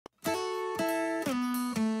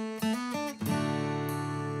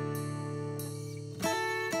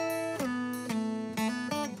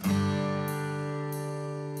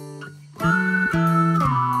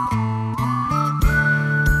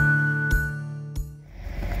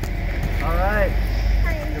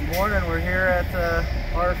we're here at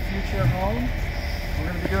our future home. We're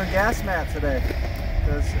going to be doing gas mat today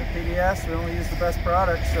because at PDS we only use the best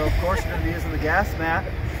products, so of course we're going to be using the gas mat.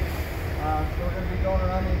 So we're going to be going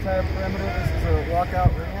around the entire perimeter. This is a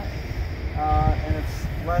walkout ramp, and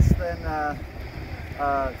it's less than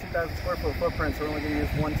 2,000 square foot footprint, so we're only going to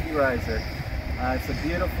use one T-riser. It's a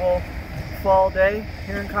beautiful fall day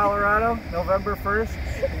here in Colorado, November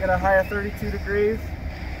 1st. We got a high of 32 degrees,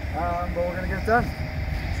 but we're going to get it done.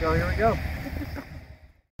 So here we go.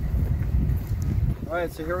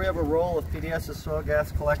 Alright, so here we have a roll of PDS's soil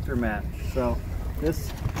gas collector mat. So this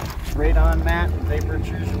radon mat, vapor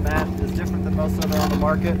intrusion mat, is different than most other on the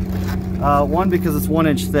market. One, because it's 1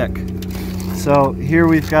 inch thick. So here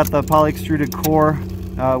we've got the poly-extruded core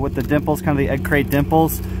with the dimples, kind of the egg crate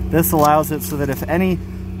dimples. This allows it so that if any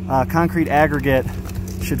concrete aggregate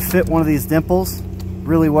should fit one of these dimples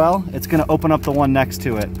really well, it's going to open up the one next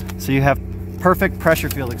to it. So you have perfect pressure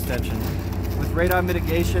field extension. With radon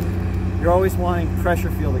mitigation, you're always wanting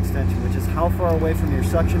pressure field extension, which is how far away from your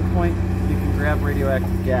suction point you can grab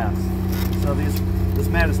radioactive gas. So this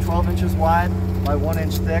mat is 12 inches wide by 1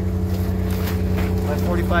 inch thick by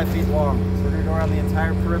 45 feet long. So we're going to go around the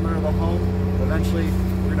entire perimeter of the home. Eventually,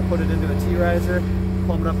 we're going to put it into a T-riser,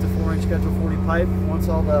 plumb it up to 4-inch Schedule 40 pipe. Once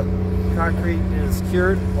all the concrete is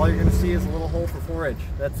cured, all you're going to see is a little hole for 4-inch.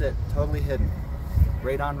 That's it, totally hidden.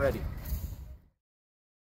 Radon ready.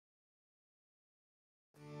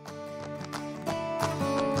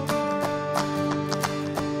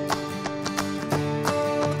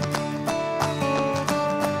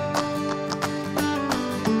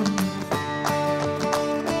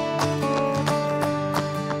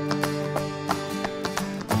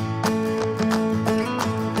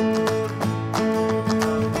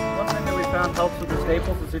 Helps with the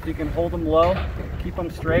staples is if you can hold them low, keep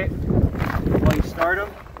them straight. While you start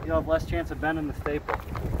them, you'll have less chance of bending the staple.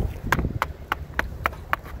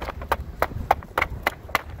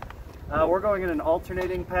 We're going in an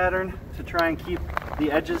alternating pattern to try and keep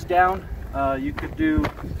the edges down. You could do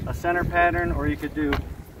a center pattern or you could do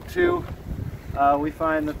two. We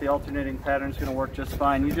find that the alternating pattern is going to work just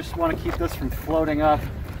fine. You just want to keep this from floating up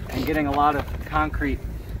and getting a lot of concrete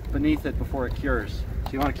beneath it before it cures.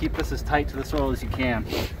 So you want to keep this as tight to the soil as you can.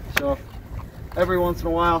 So every once in a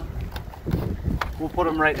while, we'll put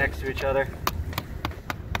them right next to each other.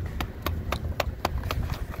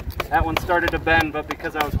 That one started to bend, but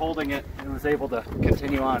because I was holding it, it was able to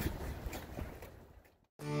continue on.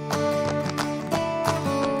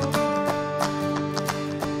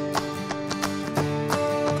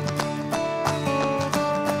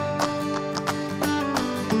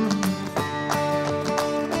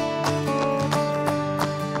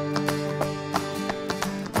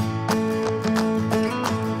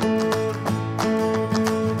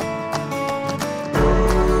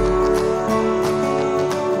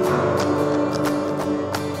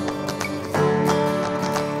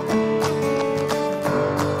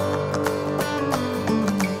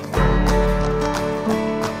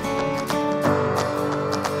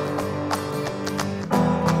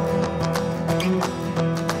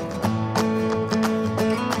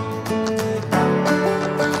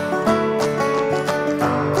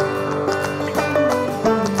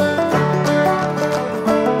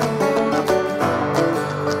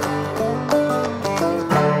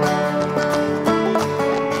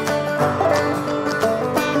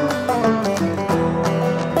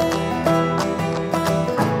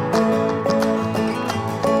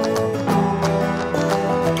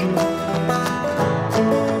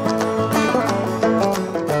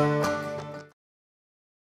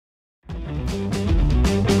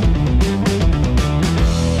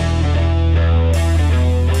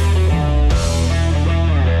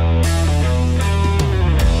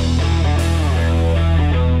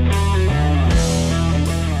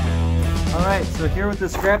 So here with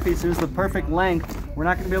this scrap piece, here's the perfect length. We're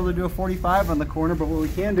not going to be able to do a 45 on the corner, but what we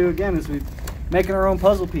can do again is we're making our own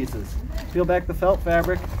puzzle pieces. Peel back the felt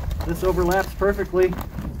fabric. This overlaps perfectly.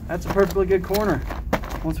 That's a perfectly good corner.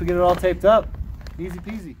 Once we get it all taped up, easy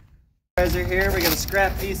peasy. T-riser here, we got a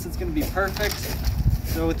scrap piece that's going to be perfect.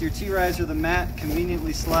 So with your T-riser, the mat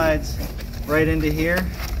conveniently slides right into here,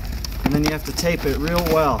 and then you have to tape it real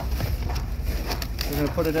well. We're going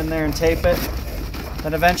to put it in there and tape it.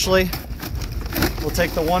 Then eventually, we'll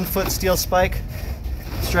take the 1 foot steel spike,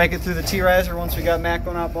 strike it through the T-riser once we got mat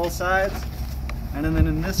going out both sides. And then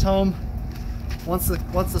in this home, once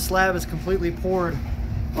the slab is completely poured,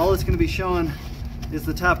 all it's going to be showing is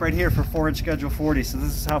the top right here for 4-inch Schedule 40. So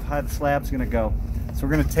this is how high the slab's going to go. So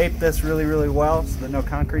we're going to tape this really, really well so that no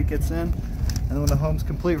concrete gets in. And then when the home's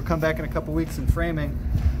complete, we'll come back in a couple weeks in framing.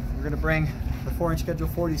 We're We're going to bring the 4-inch Schedule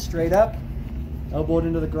 40 straight up, elbowed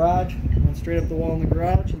into the garage, and then straight up the wall in the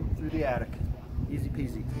garage and through the attic. Easy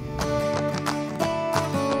peasy.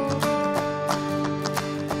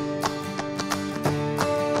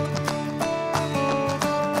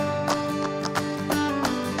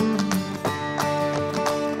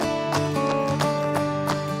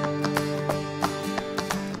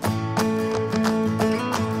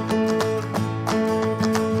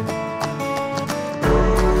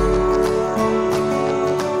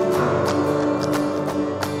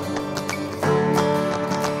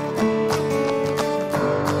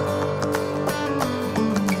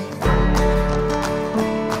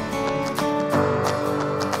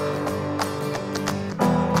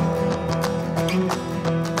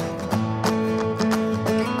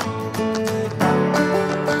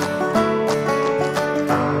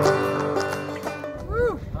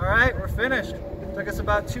 Finished. Took us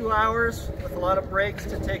about 2 hours with a lot of breaks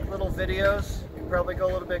to take little videos. You could probably go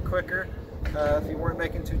a little bit quicker if you weren't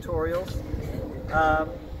making tutorials.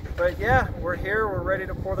 But yeah, we're here. We're ready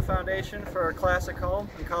to pour the foundation for our classic home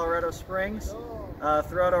in Colorado Springs.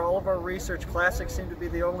 Throughout all of our research, Classic seemed to be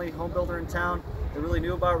the only home builder in town that really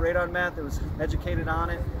knew about radon mat, that was educated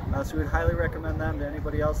on it. So we would highly recommend them to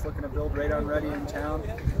anybody else looking to build radon ready in town.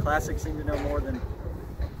 Classic seemed to know more than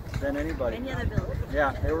anybody. Any other builder.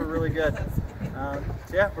 Yeah, they were really good.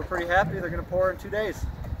 So yeah, we're pretty happy. They're going to pour in 2 days.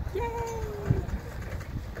 Yay!